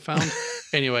 you're not going to get found?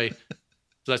 Anyway,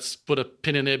 let's put a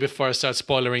pin in it before I start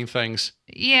spoilering things.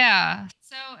 Yeah.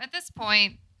 So at this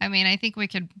point, I mean, I think we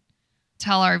could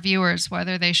tell our viewers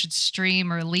whether they should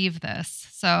stream or leave this.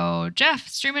 So, Jeff,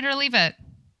 stream it or leave it.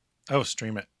 Oh,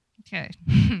 stream it. Okay.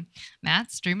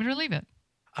 Matt, stream it or leave it.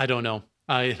 I don't know.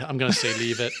 I'm going to say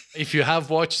leave it. If you have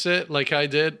watched it like I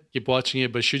did, keep watching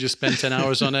it, but should you spend 10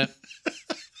 hours on it?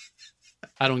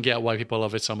 I don't get why people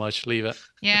love it so much. Leave it.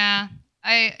 Yeah,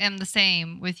 I am the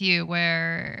same with you,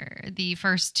 where the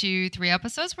first 2-3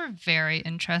 episodes were very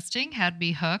interesting, had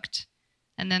me hooked.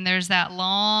 And then there's that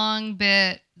long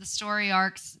bit, the story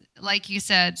arcs, like you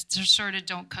said, sort of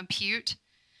don't compute.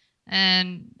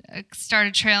 And it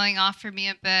started trailing off for me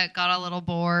a bit, got a little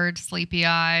bored,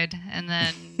 sleepy-eyed. And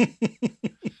then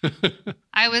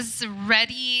I was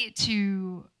ready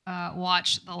to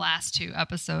watch the last 2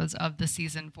 episodes of the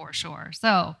season for sure.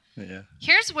 So Yeah.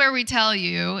 here's where we tell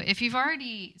you, if you've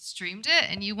already streamed it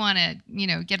and you want to, you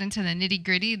know, get into the nitty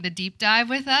gritty, the deep dive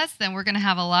with us, then we're going to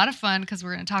have a lot of fun because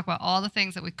we're going to talk about all the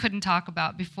things that we couldn't talk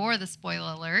about before the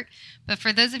spoiler alert. But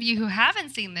for those of you who haven't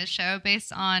seen this show,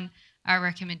 based on our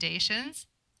recommendations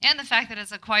and the fact that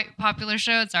it's a quite popular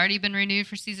show, it's already been renewed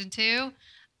for season 2,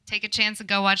 take a chance to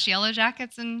go watch Yellow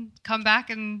Jackets and come back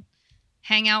and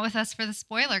hang out with us for the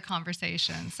spoiler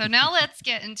conversation. So now let's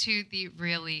get into the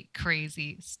really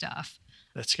crazy stuff.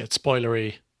 Let's get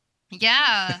spoilery.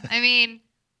 Yeah, I mean,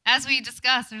 as we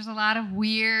discussed, there's a lot of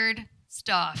weird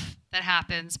stuff that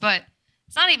happens, but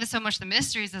it's not even so much the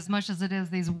mysteries as much as it is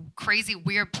these crazy,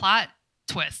 weird plot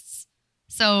twists.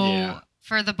 So Yeah.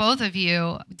 for the both of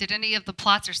you, did any of the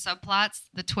plots or subplots,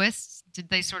 the twists, did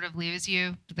they sort of lose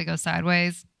you? Did they go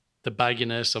sideways? The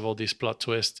bagginess of all these plot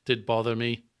twists did bother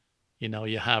me. You know,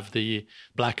 you have the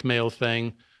blackmail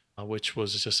thing, which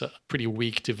was just a pretty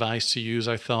weak device to use,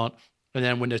 I thought. And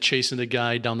then when they're chasing the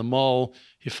guy down the mall,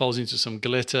 he falls into some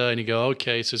glitter and you go,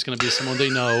 okay, so it's going to be someone they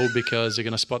know because they're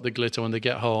going to spot the glitter when they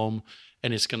get home.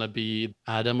 And it's going to be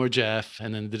Adam or Jeff.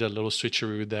 And then did a little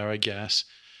switcheroo there, I guess.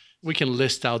 We can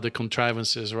list out the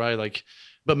contrivances, right? Like,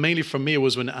 but mainly for me, it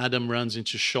was when Adam runs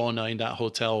into Shauna in that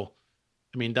hotel.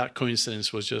 I mean, that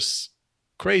coincidence was just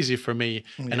crazy for me.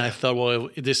 And I thought, well,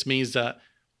 this means that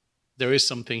there is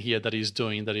something here that he's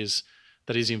doing that is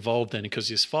involved in because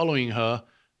he's following her.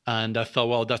 And I thought,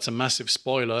 well, that's a massive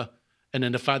spoiler. And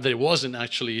then the fact that it wasn't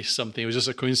actually something, it was just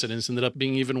a coincidence, ended up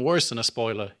being even worse than a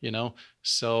spoiler, you know?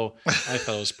 So I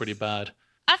thought it was pretty bad.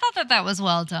 I thought that was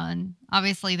well done.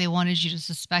 Obviously, they wanted you to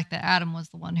suspect that Adam was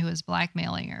the one who was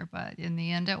blackmailing her, but in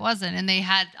the end, it wasn't. And they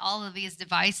had all of these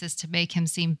devices to make him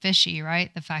seem fishy,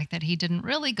 right? The fact that he didn't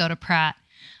really go to Pratt.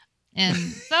 And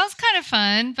that was kind of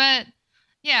fun. But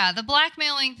yeah, the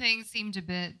blackmailing thing seemed a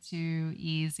bit too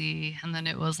easy. And then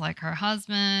it was like her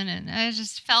husband. And I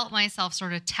just felt myself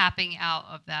sort of tapping out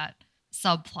of that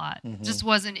subplot. Just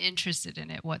wasn't interested in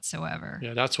it whatsoever.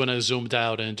 Yeah, that's when I zoomed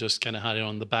out and just kind of had it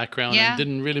on the background Yeah. and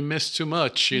didn't really miss too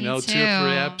much, Me 2 or 3 too.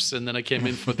 eps, and then I came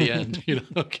in for the end,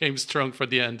 came strong for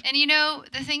the end. And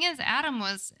the thing is, Adam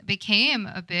became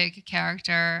a big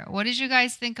character. What did you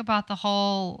guys think about the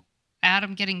whole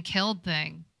Adam getting killed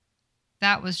thing?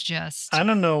 That was just... I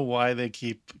don't know why they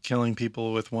keep killing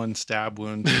people with one stab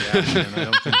wound to the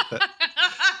abdomen.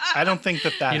 I don't think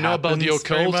that you know about the happens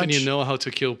very occult and you much. know how to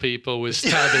kill people with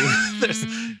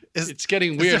stabbing. It's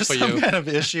getting weird is for there you. some kind of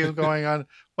issue going on?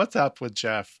 What's up with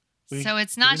Jeff? So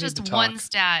it's not we need just to one talk.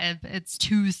 stab, it's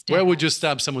 2 stabs. Where would you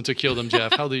stab someone to kill them,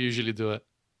 Jeff? How do you usually do it?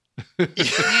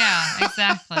 Yeah,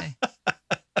 exactly.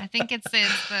 I think it's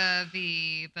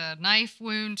the knife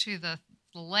wound to the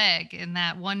leg in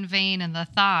that one vein in the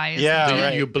thigh. Yeah, Do you-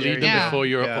 right. You bleed them Yeah. before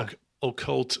your Yeah.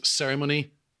 occult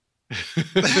ceremony?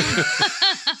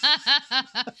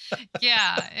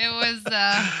 Yeah, it was.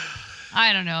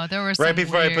 I don't know. There was Right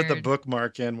before I put the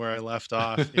bookmark in where I left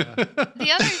off. Yeah.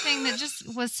 The other thing that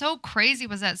just was so crazy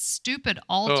was that stupid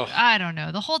altar. Ugh. I don't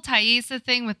know. The whole Thaisa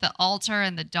thing with the altar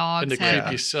and the dog's And the head.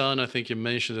 creepy son, I think you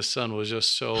mentioned the son was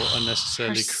just so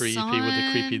unnecessarily Her creepy with the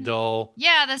creepy son. doll.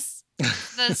 Yeah,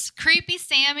 this creepy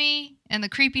Sammy and the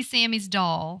creepy Sammy's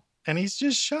doll. And he's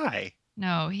just shy.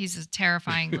 No, he's a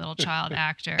terrifying little child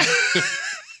actor.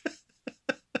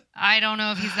 I don't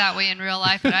know if he's that way in real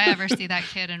life, but I ever see that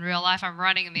kid in real life, I'm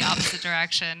running in the opposite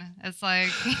direction. It's like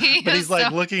But he's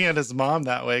like looking at his mom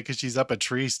that way because she's up a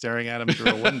tree staring at him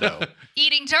through a window.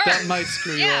 eating dirt. That might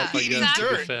screw you Yeah, up, I guess, exactly.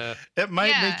 to be fair. It might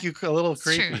Yeah. make you a little It's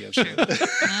creepy. true, true.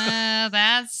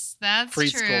 That's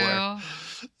Preschooler.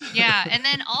 true. Yeah, and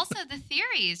then also the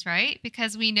theories, right?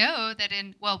 Because we know that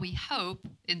we hope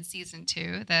in season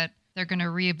 2 that they're going to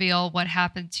reveal what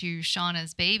happened to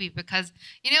Shauna's baby because,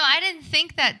 I didn't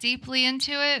think that deeply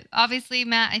into it. Obviously,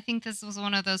 Matt, I think this was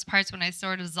one of those parts when I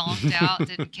sort of zonked out,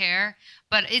 didn't care.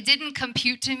 But it didn't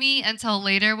compute to me until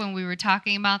later when we were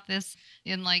talking about this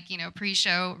in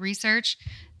pre-show research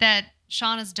that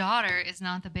Shauna's daughter is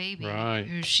not the baby Right.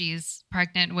 who she's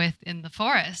pregnant with in the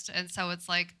forest. And so it's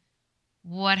like,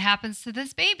 what happens to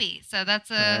this baby? So that's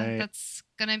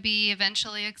going to be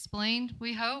eventually explained,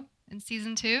 we hope, in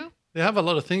season 2. They have a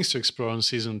lot of things to explore in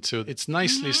season 2. It's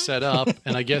nicely set up,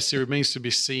 and I guess it remains to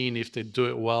be seen if they do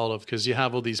it well, because you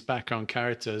have all these background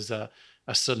characters that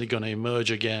are suddenly going to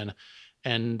emerge again,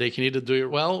 and they can either do it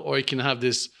well, or you can have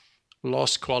this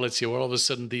lost quality where all of a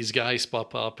sudden these guys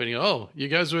pop up, and you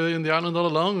guys were in the island all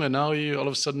along, and now all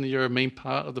of a sudden you're a main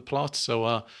part of the plot.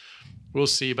 So we'll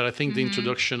see. But I think the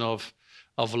introduction of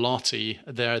Lottie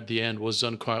there at the end was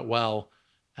done quite well,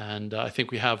 and I think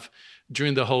we have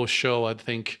during the whole show, I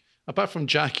think. Apart from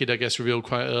Jackie, that gets revealed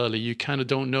quite early, you kind of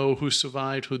don't know who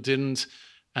survived, who didn't.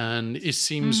 And it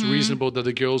seems reasonable that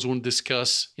the girls won't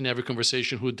discuss in every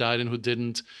conversation who died and who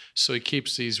didn't. So it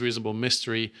keeps these reasonable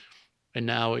mystery. And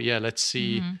now, let's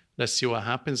see what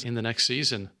happens in the next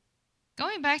season.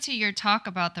 Going back to your talk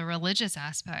about the religious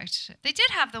aspect, they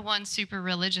did have the one super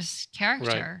religious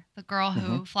character, the girl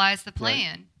who flies the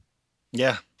plane.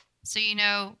 Yeah. So,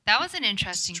 that was an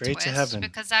interesting Straight to twist heaven.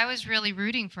 because I was really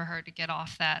rooting for her to get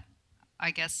off that,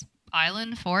 I guess,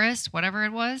 island, forest, whatever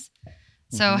it was.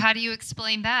 So how do you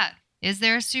explain that? Is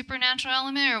there a supernatural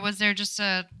element or was there just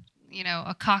a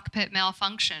cockpit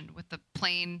malfunction with the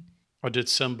plane? Or did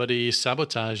somebody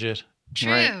sabotage it?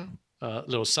 True. Right.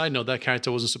 Little side note, that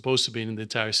character wasn't supposed to be in the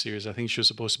entire series. I think she was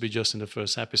supposed to be just in the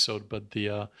first episode, but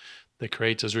the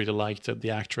creators really liked the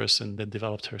actress and then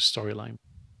developed her storyline.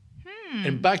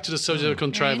 And back to the subject of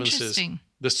contrivances, interesting.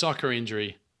 the soccer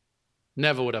injury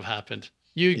never would have happened.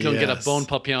 You can get a Yes. bone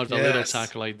popping out of a little Yes.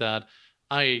 tackle like that.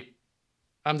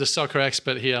 I'm the soccer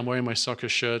expert here. I'm wearing my soccer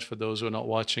shirt for those who are not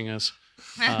watching us.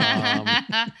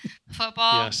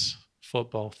 Football? Yes,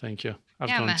 football. Thank you. I've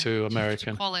Yeah, gone man. to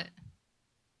American. Call it.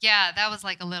 Yeah, that was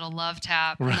like a little love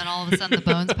tap, and then all of a sudden the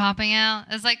bones popping out.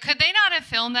 It's like, could they not have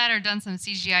filmed that or done some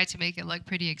CGI to make it look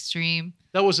pretty extreme?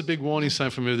 That was a big warning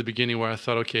sign for me at the beginning where I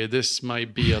thought, okay, this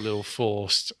might be a little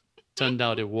forced. Turned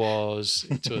out it was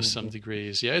to some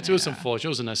degrees. Yeah, it was unfortunate. It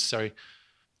wasn't necessary.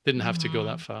 Didn't have to go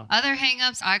that far. Other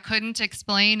hangups I couldn't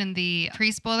explain in the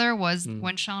pre-spoiler was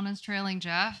when Shauna's trailing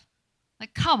Jeff.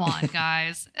 Like, come on,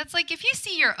 guys. It's like if you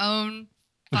see your own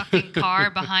fucking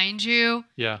car behind you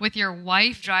Yeah. with your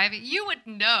wife driving, you would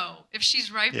know if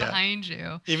she's right behind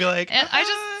you. You'd be like, And I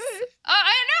know,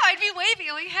 I'd be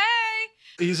waving like,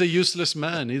 hey. He's a useless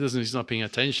man. He's not paying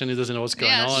attention. He doesn't know what's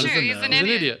going on. True. He's an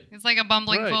idiot. He's like a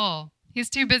bumbling Right. fool. He's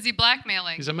too busy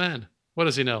blackmailing. He's a man. What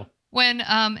does he know? When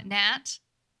Nat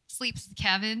sleeps with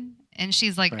Kevin and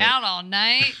she's like out all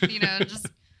night,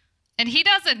 and he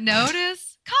doesn't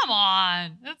notice. Come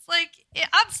on. It's like,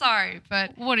 I'm sorry,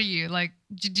 but what are you? Like,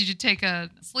 did you take a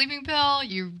sleeping pill?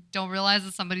 You don't realize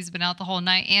that somebody's been out the whole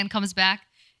night and comes back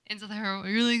into the her.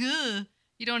 You're like, ugh.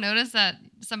 You don't notice that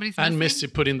somebody's missing? And Misty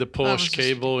put in the Porsche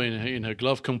cable in her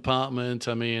glove compartment.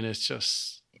 I mean, it's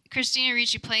just... Christina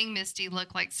Ricci playing Misty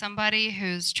looked like somebody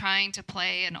who's trying to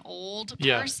play an old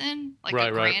person, like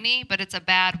a granny, but it's a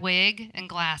bad wig and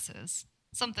glasses.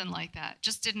 Something like that.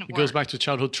 Just didn't work. It goes back to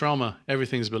childhood trauma.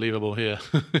 Everything's believable here.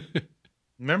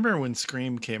 Remember when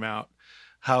Scream came out,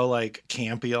 how like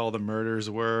campy all the murders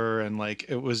were, and like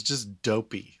it was just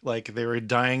dopey. Like they were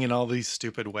dying in all these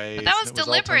stupid ways. But that was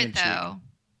deliberate though,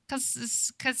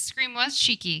 because Scream was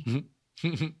cheeky.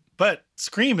 But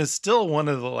Scream is still one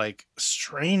of the like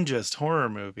strangest horror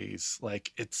movies.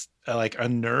 Like it's like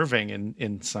unnerving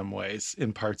in some ways,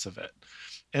 in parts of it.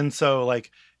 And so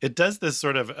like it does this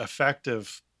sort of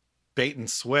effective bait and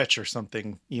switch or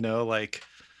something, like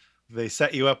they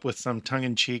set you up with some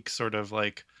tongue-in-cheek sort of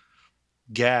like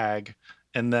gag,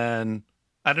 and then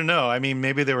I don't know. I mean,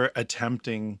 maybe they were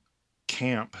attempting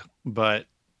camp, but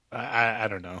I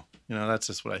don't know. That's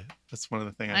just that's one of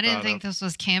the things I didn't think this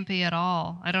was campy at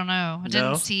all. I don't know. I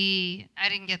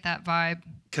didn't get that vibe.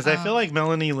 Because I feel like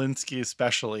Melanie Linsky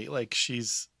especially, like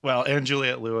and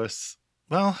Juliette Lewis.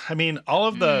 Well, I mean, all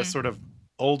of the sort of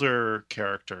older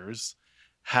characters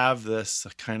have this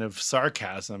kind of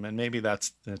sarcasm, and maybe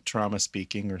that's the trauma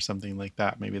speaking or something like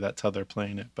that. Maybe that's how they're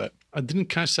playing it. But I didn't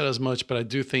catch that as much, but I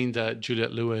do think that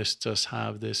Juliette Lewis does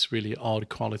have this really odd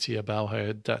quality about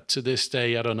her that to this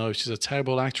day, I don't know if she's a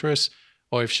terrible actress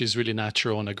or if she's really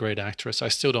natural and a great actress. I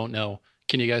still don't know.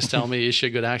 Can you guys tell me, is she a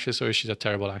good actress or is she a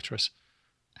terrible actress?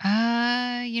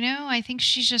 I think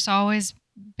she's just always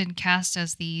been cast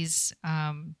as these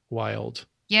wild.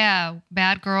 Yeah,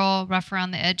 bad girl, rough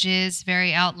around the edges,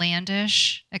 very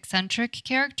outlandish, eccentric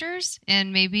characters.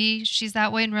 And maybe she's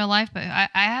that way in real life, but I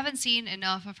haven't seen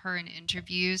enough of her in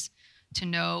interviews to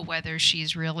know whether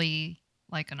she's really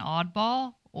like an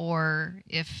oddball or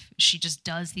if she just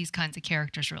does these kinds of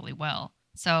characters really well.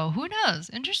 So who knows?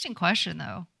 Interesting question,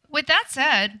 though. With that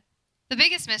said, the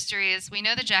biggest mystery is we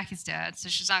know that Jackie's dead, so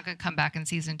she's not going to come back in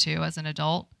season 2 as an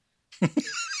adult.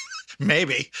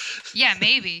 Maybe. Yeah,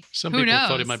 maybe. Some Who people knows?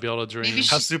 thought it might be all a dream.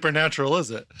 How supernatural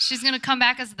is it? She's going to come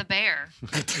back as the bear.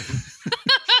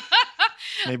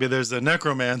 Maybe there's a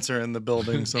necromancer in the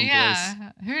building someplace.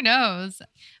 Yeah, who knows?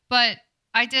 But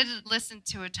I did listen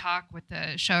to a talk with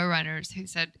the showrunners who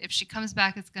said if she comes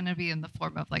back, it's going to be in the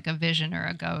form of like a vision or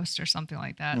a ghost or something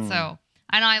like that. So,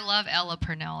 and I love Ella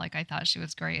Purnell. Like I thought she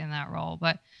was great in that role.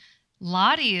 But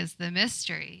Lottie is the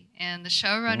mystery. And the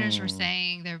showrunners were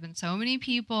saying there have been so many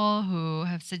people who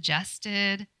have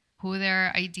suggested who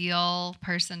their ideal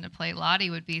person to play Lottie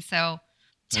would be. So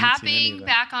tapping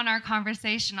back on our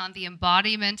conversation on the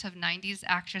embodiment of 90s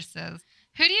actresses,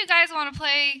 who do you guys want to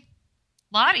play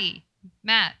Lottie?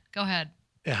 Matt, go ahead.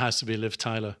 It has to be Liv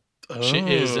Tyler. She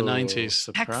is the 90s.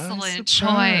 Surprise, Excellent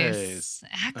surprise. Choice.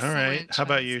 Excellent. All right. Choice. How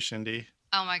about you, Shindy?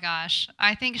 Oh my gosh.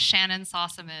 I think Shannon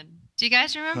Sossamon. Do you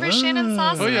guys remember Shannon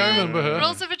Sossamon? Oh, yeah, I remember her.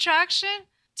 Rules of Attraction?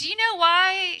 Do you know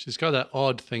why? She's got that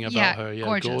odd thing about her.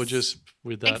 Yeah, gorgeous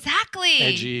with that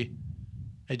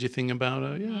edgy thing about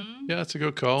her. Yeah, yeah, that's a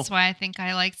good call. That's why I think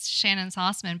I liked Shannon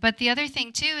Sossamon. But the other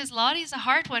thing, too, is Lottie's a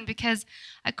hard one because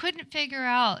I couldn't figure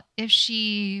out if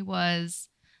she was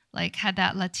like had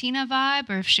that Latina vibe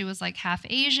or if she was like half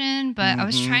Asian. But I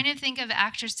was trying to think of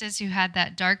actresses who had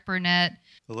that dark brunette,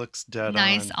 it looks dead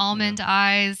nice on. almond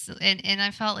eyes. And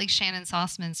I felt like Shannon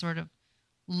Sossamon sort of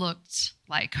looked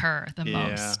like her the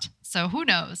most. So who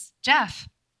knows? Jeff,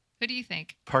 who do you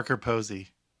think? Parker Posey.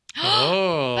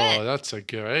 Oh, that's a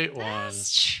great one.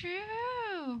 That's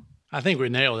true. I think we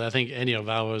nailed it. I think any of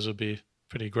ours would be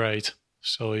pretty great.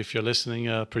 So if you're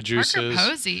listening, producers, Parker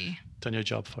Posey. done your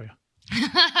job for you.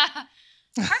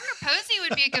 Parker Posey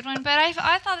would be a good one, but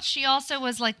I thought she also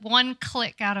was like one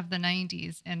click out of the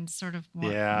 90s and sort of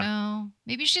more, no,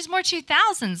 maybe she's more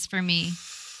 2000s for me.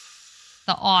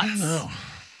 The aughts. I don't know.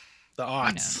 The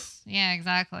aughts. Yeah,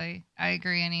 exactly. I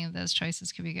agree. Any of those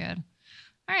choices could be good.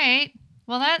 All right.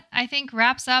 Well, that, I think,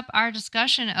 wraps up our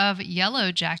discussion of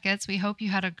Yellow Jackets. We hope you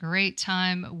had a great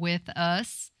time with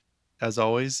us. As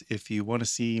always, if you want to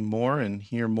see more and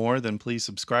hear more, then please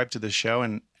subscribe to the show.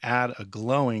 And add a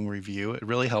glowing review. It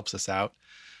really helps us out.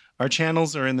 Our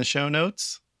channels are in the show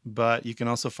notes, but you can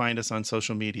also find us on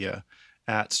social media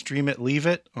at Stream It Leave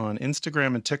It on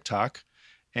Instagram and TikTok,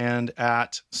 and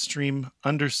at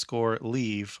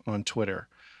stream_leave on Twitter.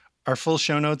 Our full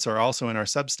show notes are also in our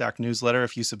Substack newsletter.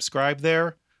 If you subscribe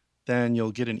there, then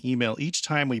you'll get an email each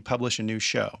time we publish a new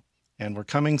show. And we're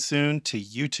coming soon to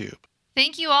YouTube.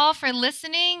 Thank you all for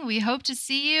listening. We hope to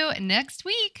see you next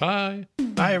week. Bye.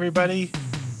 Bye, everybody.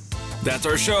 That's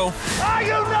our show. Are you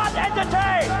not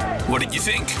entertained? What did you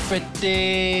think?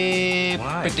 Pretty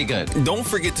good. Don't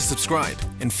forget to subscribe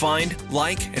and find,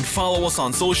 like, and follow us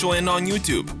on social and on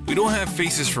YouTube. We don't have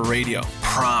faces for radio.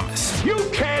 Promise. You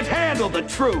can't handle the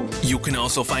truth. You can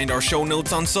also find our show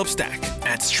notes on Substack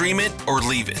at Stream It or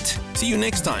Leave It. See you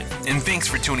next time, and thanks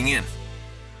for tuning in.